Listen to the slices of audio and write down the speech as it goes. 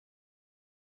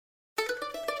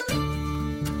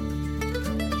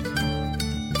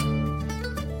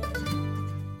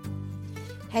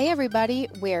Hey everybody,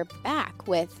 we're back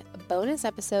with bonus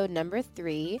episode number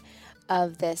 3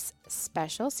 of this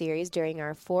special series during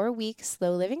our 4-week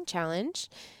slow living challenge,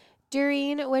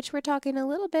 during which we're talking a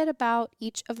little bit about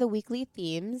each of the weekly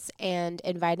themes and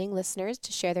inviting listeners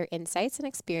to share their insights and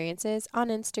experiences on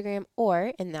Instagram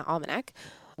or in the Almanac,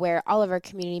 where all of our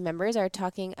community members are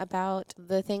talking about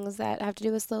the things that have to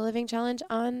do with Slow Living Challenge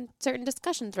on certain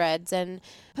discussion threads and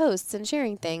posts and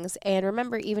sharing things. And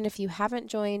remember, even if you haven't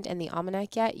joined in the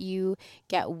Almanac yet, you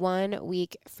get 1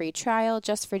 week free trial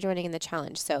just for joining in the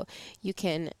challenge. So you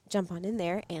can jump on in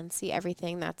there and see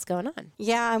everything that's going on.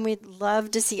 Yeah, and we'd love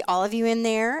to see all of you in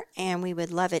there, and we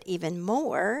would love it even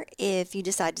more if you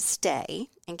decide to stay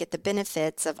and get the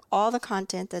benefits of all the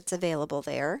content that's available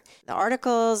there. The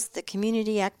articles, the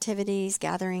community activities,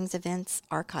 gatherings, events,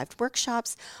 archived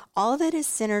workshops, all of it is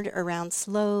centered around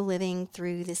slow living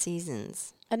through the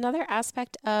seasons. Another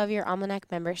aspect of your Almanac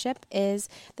membership is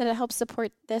that it helps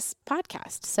support this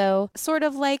podcast. So sort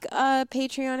of like a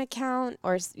Patreon account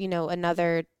or,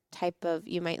 another type of,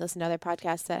 you might listen to other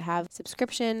podcasts that have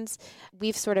subscriptions.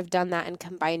 We've sort of done that and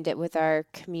combined it with our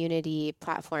community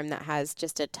platform that has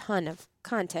just a ton of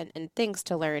content and things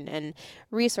to learn and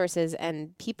resources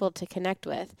and people to connect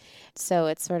with. So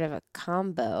it's sort of a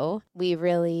combo. We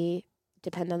really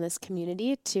depend on this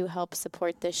community to help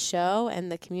support this show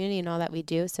and the community and all that we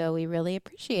do. So we really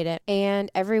appreciate it. And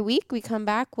every week we come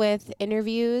back with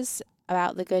interviews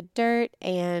about the good dirt,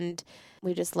 and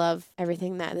we just love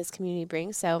everything that this community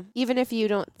brings. So even if you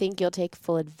don't think you'll take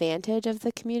full advantage of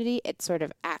the community, it sort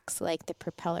of acts like the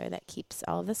propeller that keeps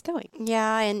all of this going.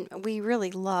 Yeah, and we really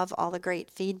love all the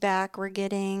great feedback we're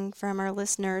getting from our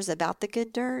listeners about the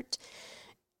good dirt.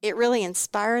 It really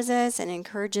inspires us and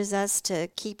encourages us to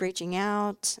keep reaching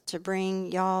out, to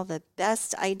bring y'all the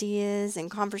best ideas and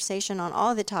conversation on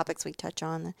all the topics we touch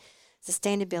on: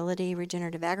 sustainability,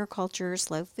 regenerative agriculture,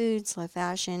 slow food, slow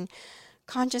fashion,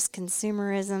 conscious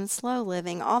consumerism, slow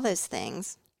living, all those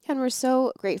things. And we're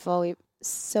so grateful. We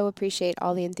so appreciate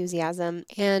all the enthusiasm.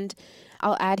 And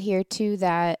I'll add here too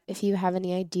that if you have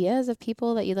any ideas of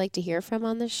people that you'd like to hear from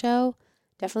on the show,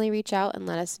 definitely reach out and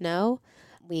let us know.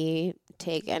 We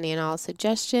take any and all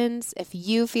suggestions. If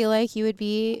you feel like you would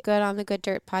be good on the Good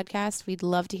Dirt podcast, we'd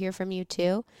love to hear from you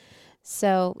too.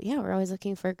 So yeah, we're always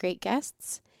looking for great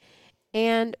guests.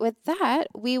 And with that,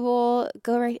 we will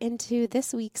go right into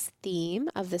this week's theme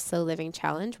of the Slow Living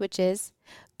Challenge, which is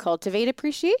Cultivate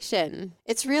Appreciation.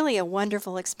 It's really a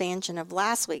wonderful expansion of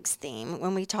last week's theme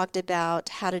when we talked about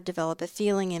how to develop a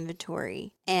feeling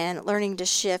inventory and learning to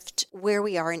shift where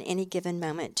we are in any given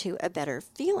moment to a better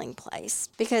feeling place.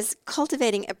 Because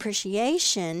cultivating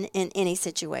appreciation in any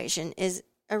situation is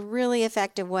a really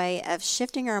effective way of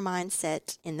shifting our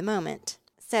mindset in the moment.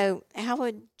 So how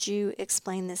would you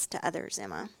explain this to others,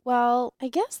 Emma? Well, I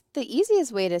guess the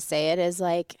easiest way to say it is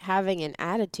like having an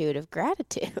attitude of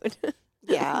gratitude.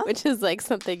 Yeah. Which is like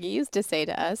something you used to say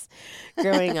to us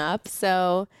growing up.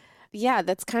 So yeah,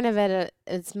 that's kind of at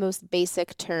its most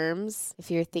basic terms.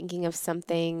 If you're thinking of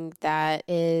something that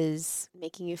is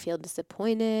making you feel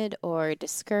disappointed or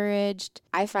discouraged,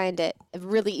 I find it a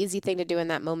really easy thing to do in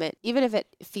that moment, even if it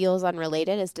feels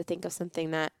unrelated, is to think of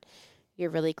something that you're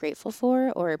really grateful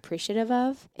for or appreciative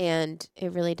of, and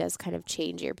it really does kind of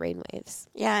change your brainwaves.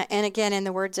 Yeah, and again, in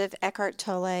the words of Eckhart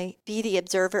Tolle, be the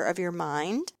observer of your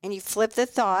mind, and you flip the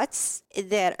thoughts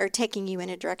that are taking you in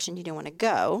a direction you don't want to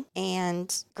go.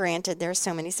 And granted, there are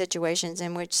so many situations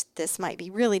in which this might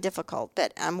be really difficult,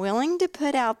 but I'm willing to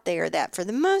put out there that for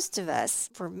the most of us,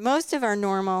 for most of our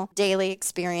normal daily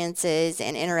experiences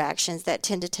and interactions that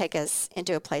tend to take us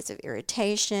into a place of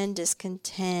irritation,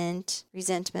 discontent,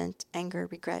 resentment, anger,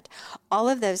 regret, all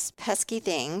of those pesky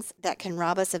things that can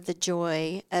rob us of the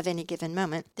joy of any given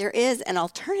moment, there is an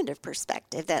alternative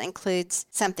perspective that includes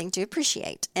something to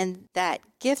appreciate. And that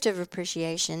gift of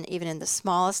appreciation, even in the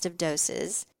smallest of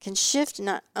doses, can shift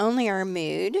not only our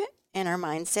mood and our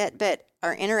mindset, but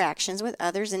our interactions with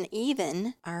others and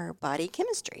even our body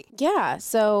chemistry. Yeah.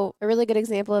 So a really good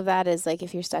example of that is like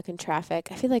if you're stuck in traffic.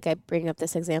 I feel like I bring up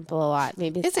this example a lot.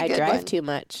 Maybe I drive too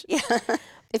much. Yeah.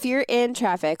 If you're in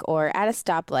traffic or at a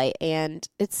stoplight, and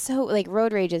it's so like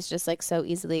road rage is just like so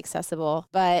easily accessible,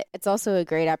 but it's also a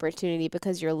great opportunity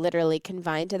because you're literally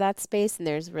confined to that space and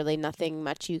there's really nothing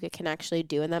much you can actually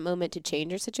do in that moment to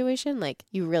change your situation. Like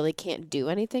you really can't do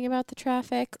anything about the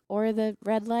traffic or the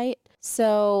red light.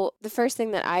 So the first thing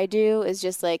that I do is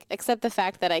just like accept the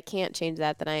fact that I can't change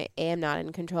that I am not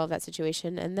in control of that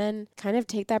situation, and then kind of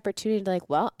take the opportunity to like,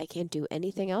 well, I can't do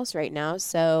anything else right now,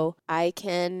 so I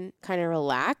can kind of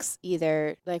relax,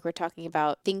 either like we're talking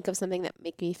about, think of something that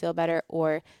make me feel better,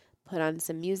 or put on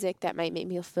some music that might make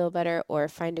me feel better, or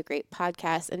find a great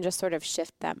podcast and just sort of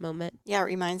shift that moment. Yeah, it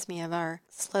reminds me of our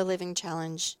slow living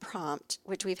challenge prompt,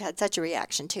 which we've had such a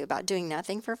reaction to about doing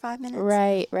nothing for 5 minutes.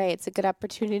 Right. It's a good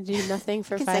opportunity to do nothing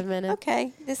for 5 minutes.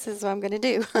 Okay, this is what I'm going to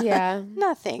do. Yeah.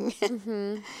 Nothing.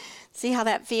 See how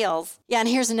that feels. Yeah, and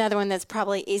here's another one that's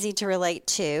probably easy to relate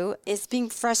to is being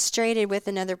frustrated with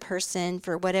another person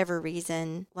for whatever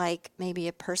reason, like maybe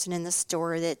a person in the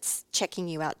store that's checking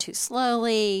you out too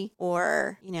slowly,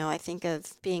 or, I think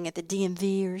of being at the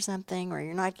DMV or something, where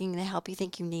you're not getting the help you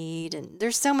think you need. And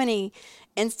there's so many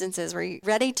instances where you're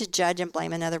ready to judge and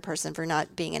blame another person for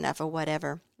not being enough or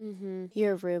whatever.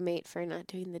 Your roommate for not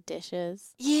doing the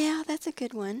dishes. Yeah, that's a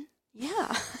good one.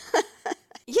 Yeah.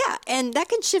 Yeah, and that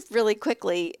can shift really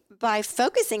quickly by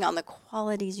focusing on the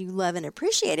qualities you love and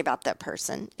appreciate about that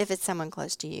person, if it's someone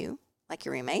close to you, like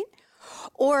your roommate,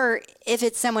 or if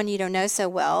it's someone you don't know so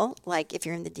well, like if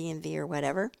you're in the DMV or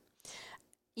whatever.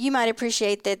 You might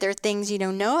appreciate that there are things you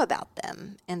don't know about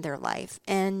them and their life,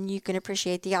 and you can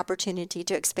appreciate the opportunity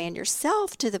to expand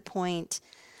yourself to the point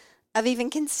of even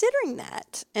considering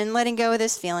that and letting go of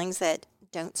those feelings that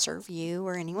don't serve you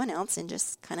or anyone else, and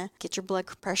just kind of get your blood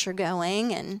pressure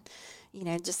going and,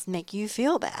 just make you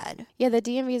feel bad. Yeah, the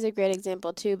DMV is a great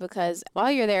example too, because while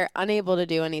you're there unable to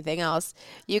do anything else,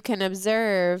 you can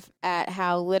observe at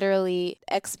how literally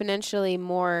exponentially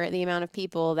more the amount of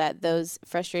people that those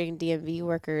frustrating DMV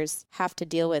workers have to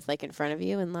deal with, like in front of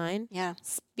you in line. Yeah.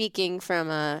 Speaking from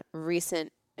a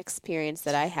recent experience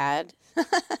that I had,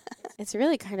 it's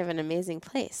really kind of an amazing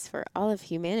place for all of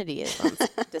humanity is on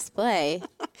display.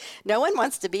 No one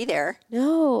wants to be there.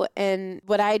 No. And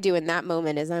what I do in that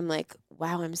moment is I'm like,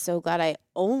 wow, I'm so glad I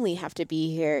only have to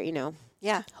be here,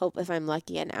 Yeah. Hope if I'm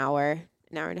lucky an hour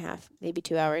and a half, maybe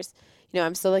 2 hours.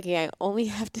 I'm so lucky I only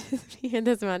have to be here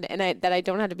this amount, and that I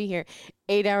don't have to be here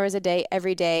 8 hours a day,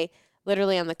 every day,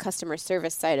 literally on the customer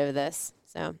service side of this.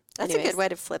 So that's a good way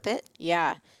to flip it.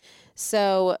 Yeah.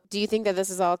 So do you think that this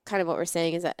is all kind of what we're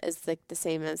saying is like the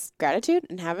same as gratitude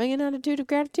and having an attitude of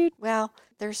gratitude? Well,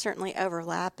 they're certainly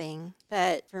overlapping.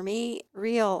 But for me,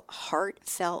 real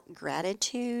heartfelt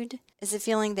gratitude is a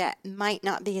feeling that might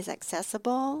not be as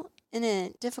accessible in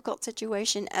a difficult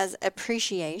situation as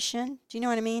appreciation. Do you know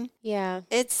what I mean? Yeah.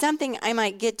 It's something I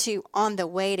might get to on the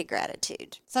way to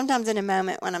gratitude. Sometimes in a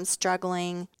moment when I'm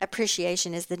struggling,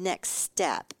 appreciation is the next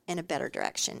step in a better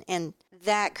direction. And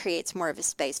that creates more of a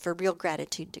space for real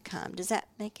gratitude to come. Does that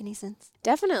make any sense?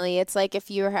 Definitely. It's like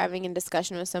if you were having a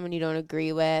discussion with someone you don't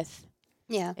agree with.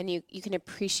 Yeah. And you can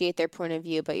appreciate their point of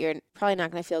view, but you're probably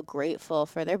not going to feel grateful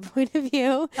for their point of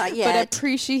view. Not yet. But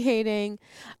appreciating,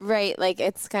 right? Like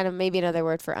it's kind of maybe another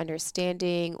word for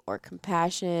understanding or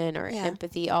compassion or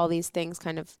empathy. All these things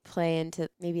kind of play into,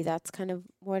 maybe that's kind of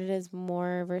what it is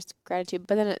more versus gratitude.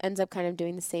 But then it ends up kind of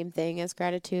doing the same thing as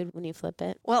gratitude when you flip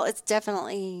it. Well, it's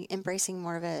definitely embracing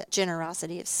more of a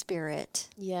generosity of spirit.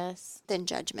 Yes. Than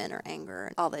judgment or anger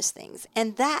and all those things.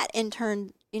 And that in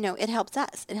turn, it helps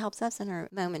us. It helps us in our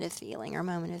moment of feeling, our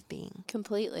moment of being.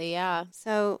 Completely, yeah.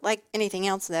 So like anything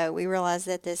else, though, we realize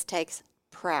that this takes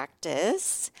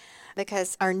practice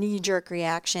because our knee-jerk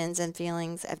reactions and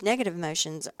feelings of negative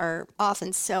emotions are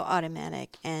often so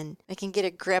automatic, and they can get a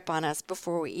grip on us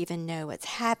before we even know what's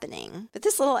happening. But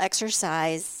this little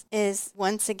exercise is,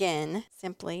 once again,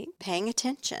 simply paying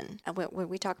attention.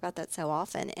 We talk about that so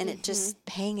often, and it just,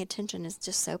 paying attention is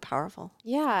just so powerful.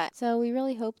 Yeah. So we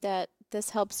really hope that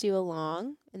this helps you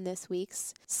along in this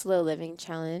week's Slow Living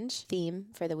Challenge theme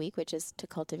for the week, which is to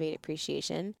cultivate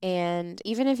appreciation. And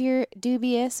even if you're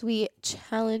dubious, we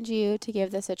challenge you to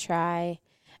give this a try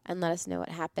and let us know what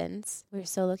happens. We're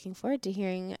so looking forward to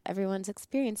hearing everyone's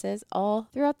experiences all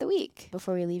throughout the week.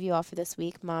 Before we leave you off for this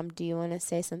week, Mom, do you want to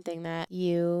say something that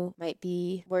you might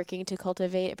be working to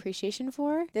cultivate appreciation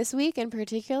for this week in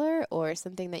particular, or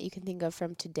something that you can think of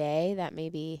from today that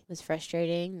maybe was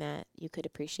frustrating that you could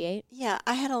appreciate? Yeah,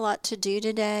 I had a lot to do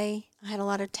today. I had a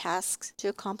lot of tasks to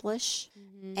accomplish,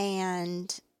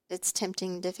 and it's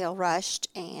tempting to feel rushed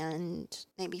and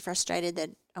maybe frustrated that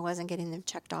I wasn't getting them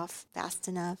checked off fast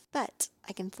enough. But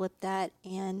I can flip that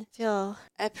and feel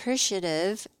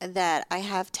appreciative that I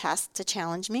have tasks to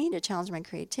challenge me, to challenge my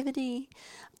creativity,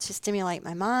 to stimulate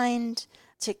my mind,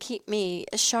 to keep me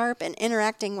sharp and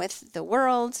interacting with the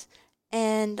world.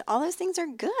 And all those things are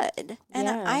good. And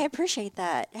I appreciate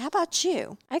that. How about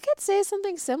you? I could say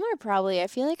something similar probably. I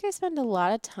feel like I spend a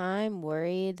lot of time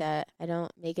worried that I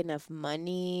don't make enough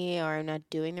money or I'm not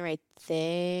doing the right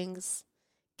things.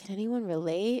 can anyone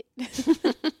relate?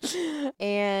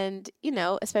 And,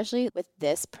 especially with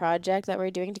this project that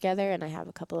we're doing together, and I have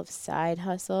a couple of side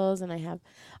hustles and I have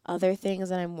other things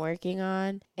that I'm working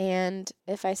on. And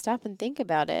if I stop and think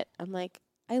about it, I'm like,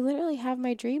 I literally have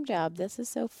my dream job. This is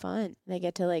so fun. And I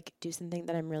get to do something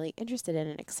that I'm really interested in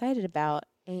and excited about.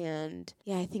 And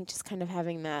yeah, I think just kind of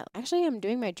having that. Actually, I'm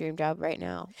doing my dream job right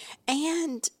now.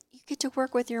 And you get to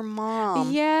work with your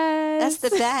mom. Yes.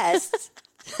 That's the best.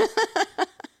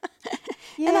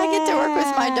 And I get to work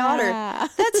with my daughter.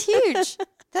 That's huge.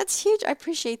 That's huge. I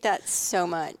appreciate that so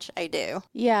much. I do.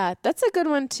 Yeah, that's a good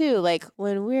one too. Like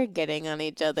when we're getting on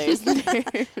each other's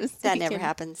nerves. That never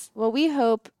happens. Well, we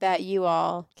hope that you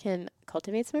all can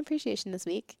cultivate some appreciation this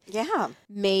week. Yeah.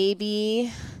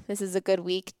 Maybe this is a good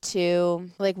week to,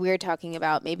 like we were talking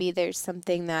about, maybe there's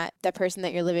something that the person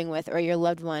that you're living with or your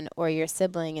loved one or your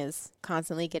sibling is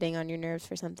constantly getting on your nerves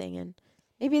for something. And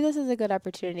maybe this is a good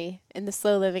opportunity in the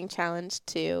slow living challenge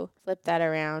to flip that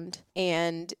around.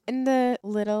 And in the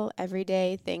little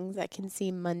everyday things that can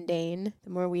seem mundane, the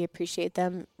more we appreciate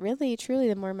them, really, truly,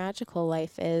 the more magical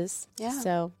life is. Yeah.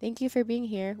 So thank you for being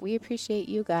here. We appreciate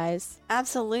you guys.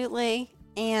 Absolutely.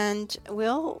 And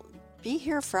we'll be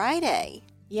here Friday.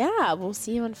 Yeah, we'll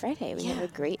see you on Friday. We have a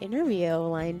great interview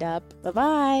lined up.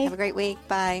 Bye-bye. Have a great week.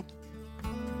 Bye.